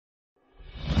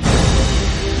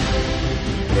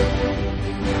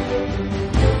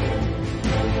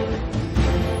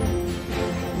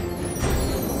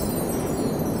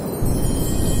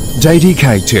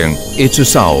dedicating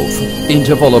itself in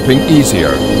developing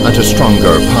easier and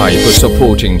stronger pipe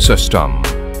supporting system.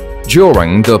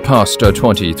 During the past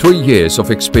 23 years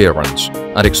of experience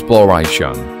and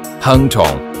exploration,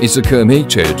 Hengtong is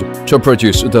committed to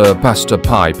produce the best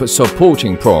pipe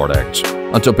supporting products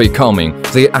and to becoming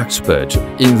the expert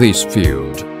in this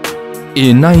field.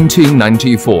 In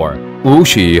 1994,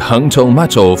 WUXI Hengtong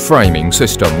Metal Framing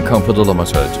System Company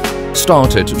Limited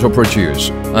started to produce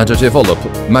and develop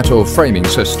metal framing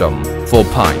system for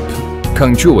pipe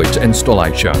conduit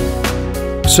installation.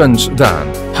 Since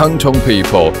then, Hengtong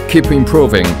people keep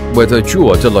improving with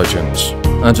due diligence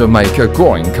and make a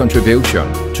growing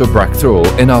contribution to breakthrough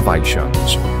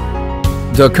innovations.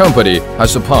 The company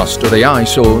has passed the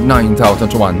ISO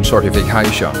 9001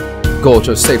 certification, got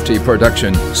a safety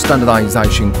production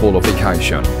standardization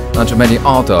qualification, and many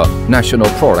other national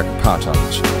product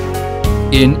patents.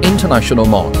 In international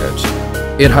markets,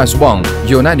 it has won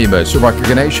unanimous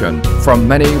recognition from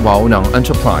many well-known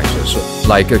enterprises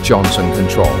like Johnson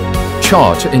Control,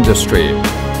 Chart Industry,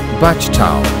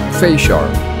 Bechtel, Fisher,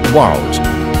 World,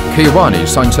 Kiwani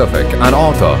Scientific and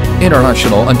other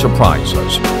international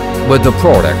enterprises, with the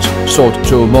product sold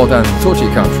to more than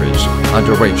 30 countries and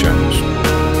regions.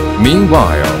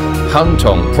 Meanwhile,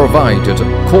 Hengtong provided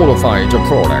qualified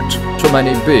products to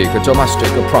many big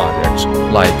domestic projects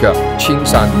like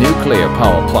Qingshan Nuclear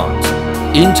Power Plant,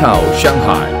 Intel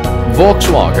Shanghai,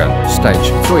 Volkswagen Stage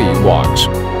 3 Works,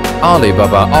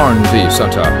 Alibaba R&D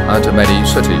Center and many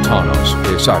city tunnels,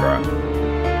 etc.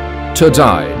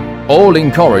 Today, all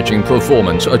encouraging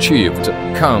performance achieved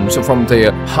comes from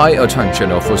the high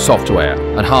attention of software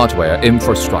and hardware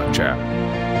infrastructure.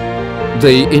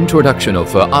 The introduction of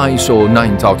ISO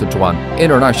 9001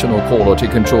 International Quality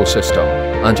Control System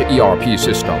and ERP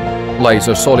system lays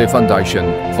a solid foundation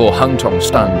for Hengtong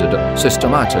standard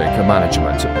systematic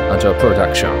management and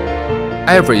production.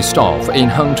 Every staff in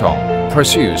Hengtong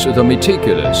pursues the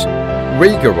meticulous,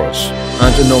 rigorous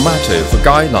and normative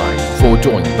guideline for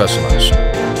doing business,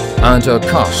 and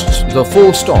casts the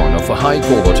full stone of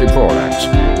high-quality products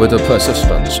with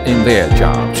persistence in their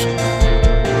jobs.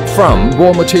 From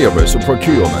raw materials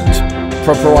procurement,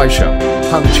 preparation,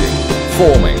 punching,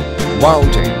 forming,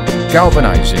 welding,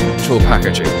 galvanizing to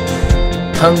packaging,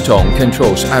 Hengtong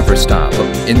controls every step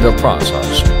in the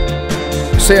process.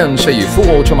 CNC full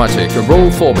automatic roll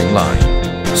forming line,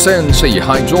 CNC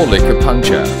hydraulic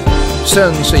puncher,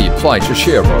 CNC plate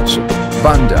shearers,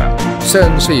 bander,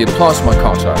 CNC plasma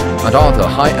cutter and other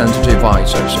high-end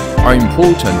devices are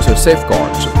important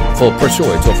safeguards for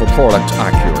pursuit of product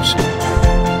accuracy.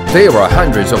 There are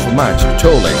hundreds of mats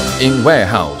tooling in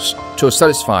warehouse to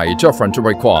satisfy different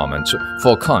requirements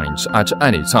for clients at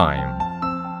any time.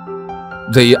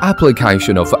 The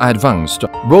application of advanced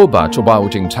robot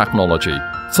welding technology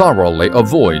thoroughly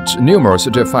avoids numerous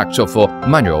defects of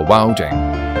manual welding,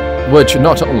 which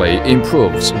not only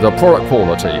improves the product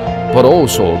quality but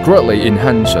also greatly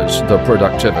enhances the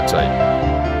productivity.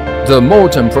 The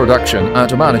modern production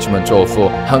and management of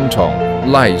Hengtong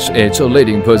lies its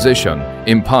leading position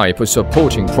in pipe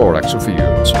supporting products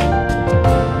fields.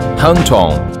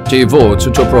 Hengtong devotes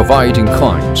to providing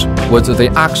clients with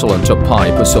the excellent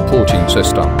pipe supporting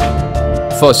system,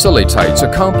 facilitates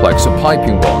complex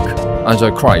piping work,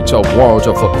 and creates a world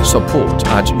of support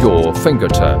at your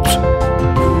fingertips.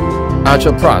 At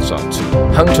present,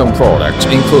 Hengtong products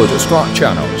include strut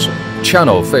channels,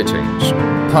 channel fittings,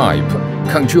 pipe,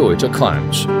 conduit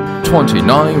clamps,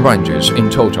 29 ranges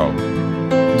in total.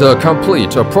 The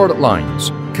complete product lines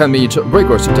can meet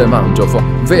rigorous demand of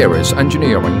various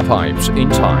engineering pipes in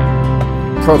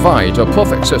time, provide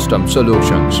perfect system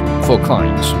solutions for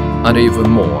clients, and even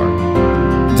more.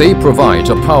 They provide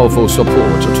powerful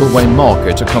support to win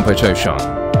market competition.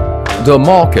 The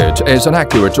market is an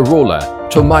accurate ruler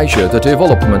to measure the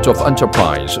development of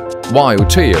enterprise, while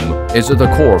team is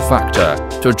the core factor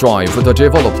to drive the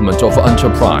development of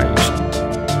enterprise.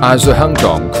 As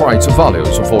Hengtong creates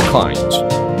values for clients,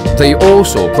 they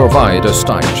also provide a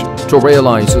stage to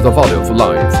realize the value of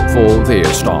life for their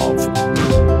staff.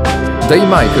 They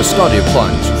make study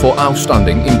plans for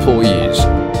outstanding employees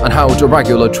and hold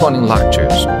regular training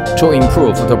lectures to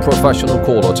improve the professional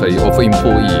quality of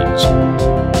employees.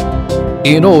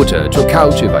 In order to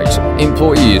cultivate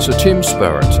employees' team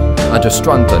spirit and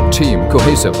strengthen team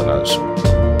cohesiveness,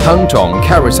 Hengtong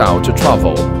carries out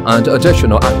travel and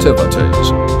additional activities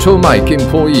to make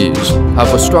employees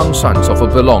have a strong sense of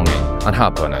belonging and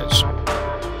happiness.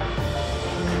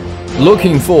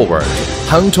 Looking forward,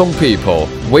 Hengtong people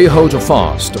will hold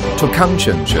fast to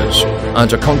conscientious and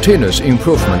continuous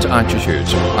improvement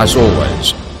attitudes as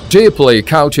always, deeply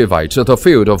cultivate the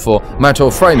field of metal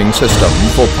framing system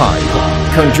for pipe,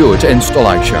 conduit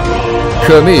installation.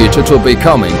 Commit to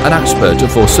becoming an expert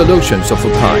for solutions of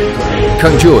pipe,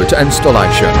 conduit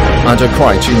installation, and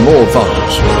creating more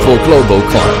values for global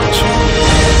clients.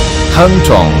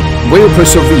 Hengtong will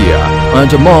persevere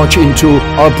and march into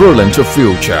a brilliant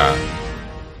future.